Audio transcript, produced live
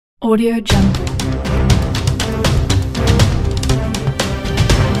Audio Jungle.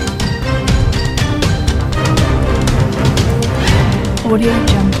 Audio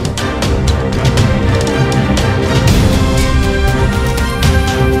Jungle.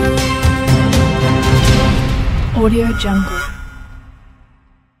 Audio Jungle.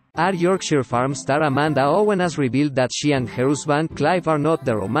 Our Yorkshire Farm star Amanda Owen has revealed that she and her husband Clive are not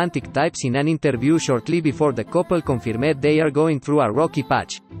the romantic types in an interview shortly before the couple confirmed they are going through a rocky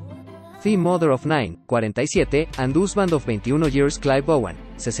patch. The mother of 9, 47, and husband of 21 years Clive Owen,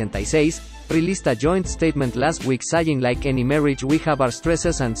 66, released a joint statement last week saying like any marriage we have our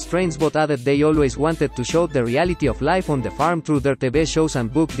stresses and strains, but added they always wanted to show the reality of life on the farm through their TV shows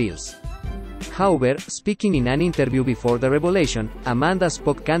and book deals. However, speaking in an interview before the revelation, Amanda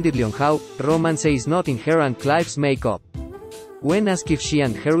spoke candidly on how romance is not in her and Clive's makeup. When asked if she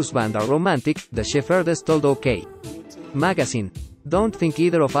and her husband are romantic, the Shepherdess told OK Magazine, "Don't think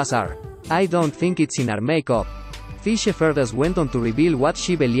either of us are. I don't think it's in our makeup." The Shepherdess went on to reveal what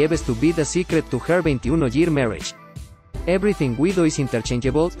she believes to be the secret to her 21-year marriage. "Everything we do is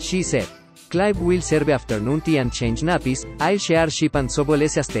interchangeable," she said. "Clive will serve afternoon tea and change nappies, I'll share ship and sobol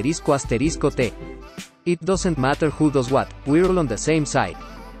ese *****. It doesn't matter who does what, we're all on the same side."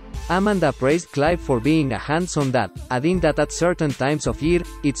 Amanda praised Clive for being a hands-on dad, adding that at certain times of year,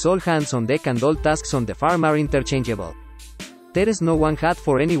 it's all hands on deck and all tasks on the farm are interchangeable. "There's no one hat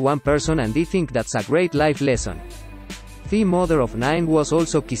for any one person and I think that's a great life lesson." The mother of 9 was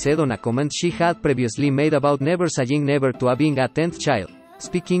also kissed on a comment she had previously made about never saying never to having a 10th child.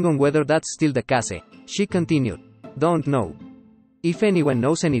 Speaking on whether that's still the case, she continued, "Don't know. If anyone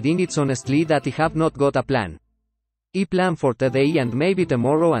knows anything, it's honestly that I have not got a plan. I plan for today and maybe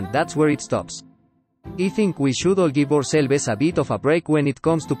tomorrow and that's where it stops. I think we should all give ourselves a bit of a break when it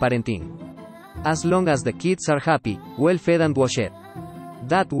comes to parenting. As long as the kids are happy, well fed and washed,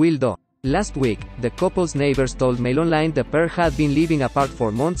 that will do." Last week, the couple's neighbors told Mail Online the pair had been living apart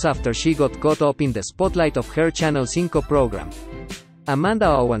for months after she got caught up in the spotlight of her Channel 5 program. Amanda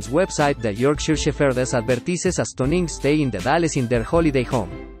Owen's website, the Yorkshire Shepherdess, advertises a stunning stay in the Dalles in their holiday home.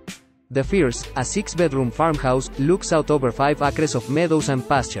 The Firs, a 6-bedroom farmhouse, looks out over 5 acres of meadows and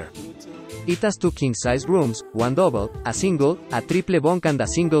pasture. It has 2 king-size rooms, 1 double, a single, a triple bunk and a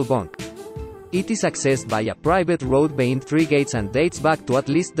single bunk. It is accessed by a private road behind 3 gates and dates back to at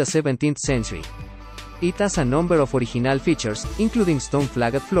least the 17th century. It has a number of original features, including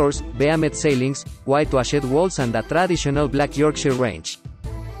stone-flagged floors, beamed ceilings, whitewashed walls and a traditional black Yorkshire range.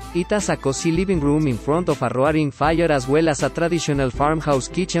 It has a cozy living room in front of a roaring fire as well as a traditional farmhouse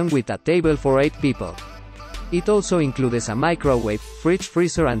kitchen with a table for 8 people. It also includes a microwave, fridge,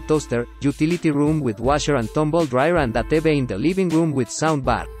 freezer and toaster, utility room with washer and tumble dryer and a TV in the living room with sound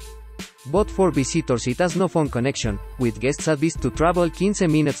bar. But for visitors it has no phone connection, with guests advised to travel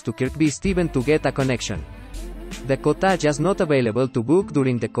 15 minutes to Kirkby Stephen to get a connection. The cottage is not available to book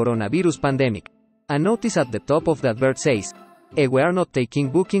during the coronavirus pandemic. A notice at the top of the advert says, "We are not taking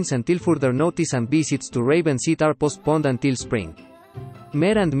bookings until further notice and visits to Ravenseat are postponed until spring."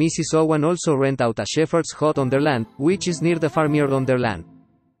 Mayor and Mrs. Owen also rent out a shepherd's hut on their land, which is near the farmyard on their land.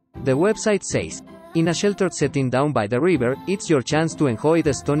 The website says, "In a sheltered setting down by the river, it's your chance to enjoy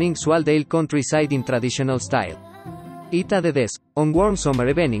the stunning Swaldale countryside in traditional style." It added this, "On warm summer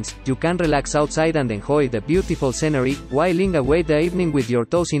evenings, you can relax outside and enjoy the beautiful scenery, whiling away the evening with your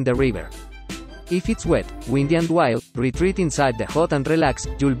toes in the river. If it's wet, windy and wild, retreat inside the hut and relax,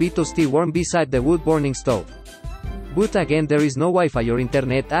 you'll be toasty warm beside the wood-burning stove. But again there is no Wi-Fi or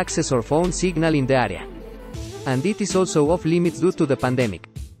internet access or phone signal in the area. And it is also off limits due to the pandemic."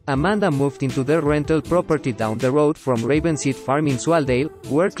 Amanda moved into their rental property down the road from Ravenseat Farm in Swaldale,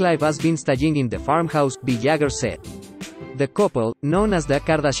 where Clive has been staying in the farmhouse, Villager said. The couple, known as the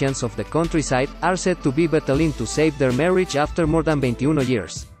Kardashians of the countryside, are said to be battling to save their marriage after more than 21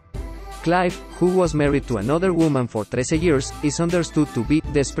 years. Clive, who was married to another woman for 13 years, is understood to be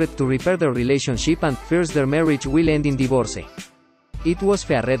desperate to repair their relationship and fears their marriage will end in divorce. It was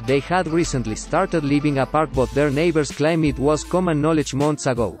feared they had recently started living apart, but their neighbors claim it was common knowledge months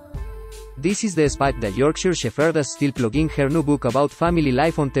ago. This is despite the Yorkshire Shepherdess still plugging her new book about family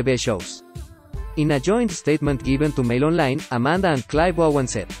life on TV shows. In a joint statement given to Mail Online, Amanda and Clive Owen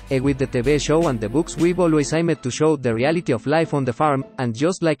said, "With the TV show and the books we've always aimed to show the reality of life on the farm, and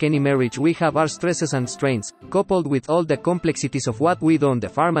just like any marriage we have our stresses and strains, coupled with all the complexities of what we do on the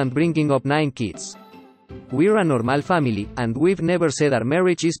farm and bringing up 9 kids. We're a normal family, and we've never said our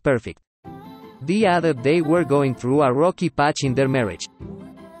marriage is perfect." They added they were going through a rocky patch in their marriage.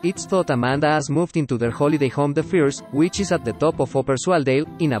 It's thought Amanda has moved into their holiday home The Firs, which is at the top of Upper Swaldale,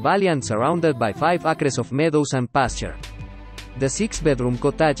 in a valley and surrounded by 5 acres of meadows and pasture. The 6-bedroom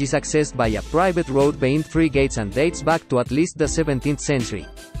cottage is accessed by a private road behind 3 gates and dates back to at least the 17th century.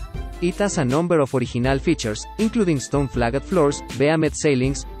 It has a number of original features, including stone-flagged floors, beamed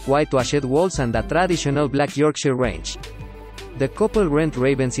ceilings, whitewashed walls and a traditional black Yorkshire range. The couple rent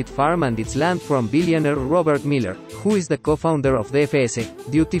Ravenseat Farm and its land from billionaire Robert Miller, who is the co-founder of the FS,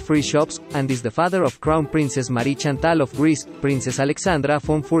 duty-free shops, and is the father of Crown Princess Marie Chantal of Greece, Princess Alexandra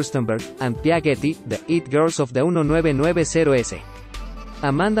von Furstenberg, and Pia Getty, the it girls of the 1990s.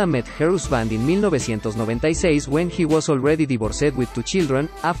 Amanda met her husband in 1996 when he was already divorced with 2 children,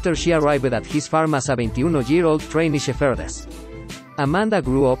 after she arrived at his farm as a 21-year-old trainee shepherdess. Amanda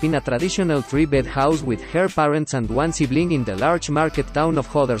grew up in a traditional 3-bed house with her parents and 1 sibling in the large market town of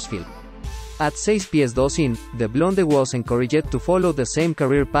Huddersfield. At 6 pies in, the blonde was encouraged to follow the same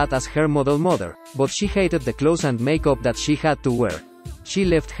career path as her model mother, but she hated the clothes and makeup that she had to wear. She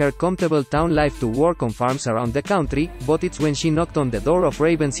left her comfortable town life to work on farms around the country, but it's when she knocked on the door of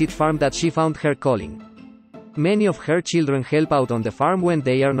Ravenseat Farm that she found her calling. Many of her children help out on the farm when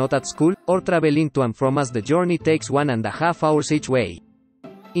they are not at school, or traveling to and from as the journey takes 1.5 hours each way.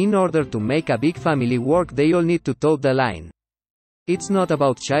 In order to make a big family work they all need to toe the line. It's not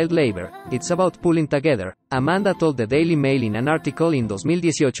about child labor, it's about pulling together, Amanda told the Daily Mail in an article in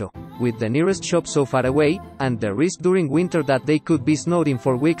 2018, with the nearest shop so far away, and the risk during winter that they could be snowed in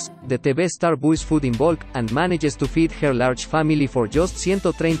for weeks, the TV star buys food in bulk, and manages to feed her large family for just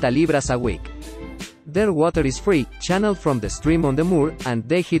 130 libras a week. Their water is free, channeled from the stream on the moor, and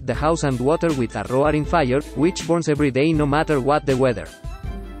they heat the house and water with a roaring fire, which burns every day no matter what the weather.